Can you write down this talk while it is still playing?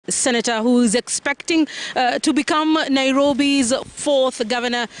Senator who is expecting to become Nairobi's fourth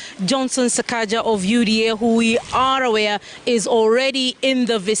governor, Johnson Sakaja of UDA, who we are aware is already in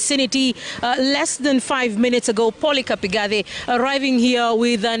the vicinity. Less than 5 minutes ago, Polycarp Igathe arriving here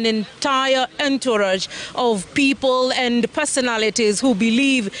with an entire entourage of people and personalities who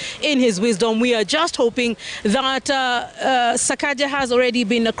believe in his wisdom. We are just hoping that Sakaja has already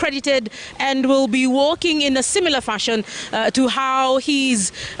been accredited and will be working in a similar fashion to how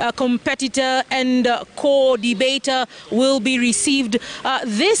his competitor and co-debater will be received.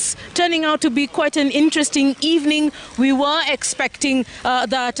 This turning out to be quite an interesting evening. We were expecting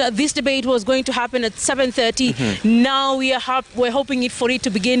that this debate was going to happen at 7:30. Now we're hoping for it to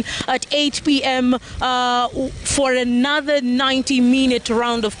begin at 8 p.m. For another 90-minute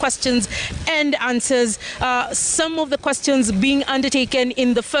round of questions and answers. Some of the questions being undertaken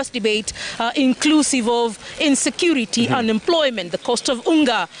in the first debate, inclusive of insecurity, unemployment, the cost of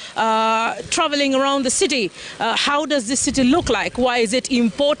unga, traveling around the city. How does this city look like? Why is it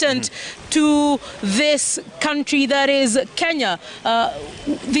important to this country that is Kenya?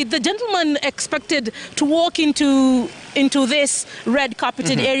 The gentleman expected to walk into this red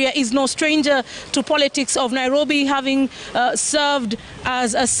carpeted area is no stranger to politics of Nairobi, having served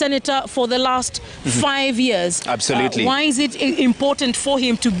as a senator for the last 5 years. Absolutely. Why is it important for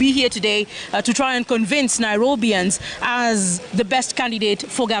him to be here today to try and convince Nairobians as the best candidate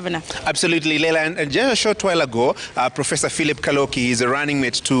for governor? Absolutely, Leila. And just a short while ago, Professor Philip Kaloki, is a running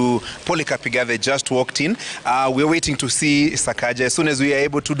mate to Polycarp Igathe, just walked in. We're waiting to see Sakaja. As soon as we are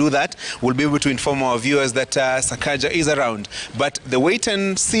able to do that, we'll be able to inform our viewers that Sakaja is around. But the wait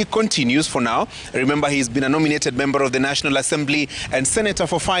and see continues for now. Remember, he's been a nominated member of the National Assembly and senator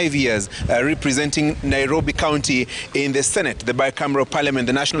for 5 years, representing Nairobi County in the Senate, the bicameral parliament,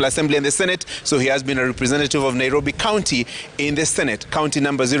 the National Assembly and the Senate. So he has been a representative of Nairobi County in the Senate, county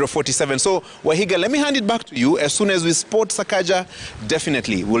number 047. So, Wahiga, let me hand it back to you. As soon as we spot Sakaja,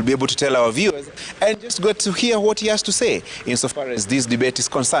 definitely we'll be able to tell our viewers and just get to hear what he has to say insofar as this debate is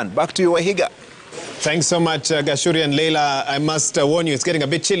concerned. Back to you, Wahiga. Thanks so much, Gashuri and Leila. I must warn you, it's getting a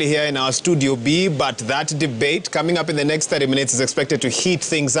bit chilly here in our Studio B, but that debate coming up in the next 30 minutes is expected to heat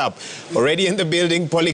things up. Already in the building,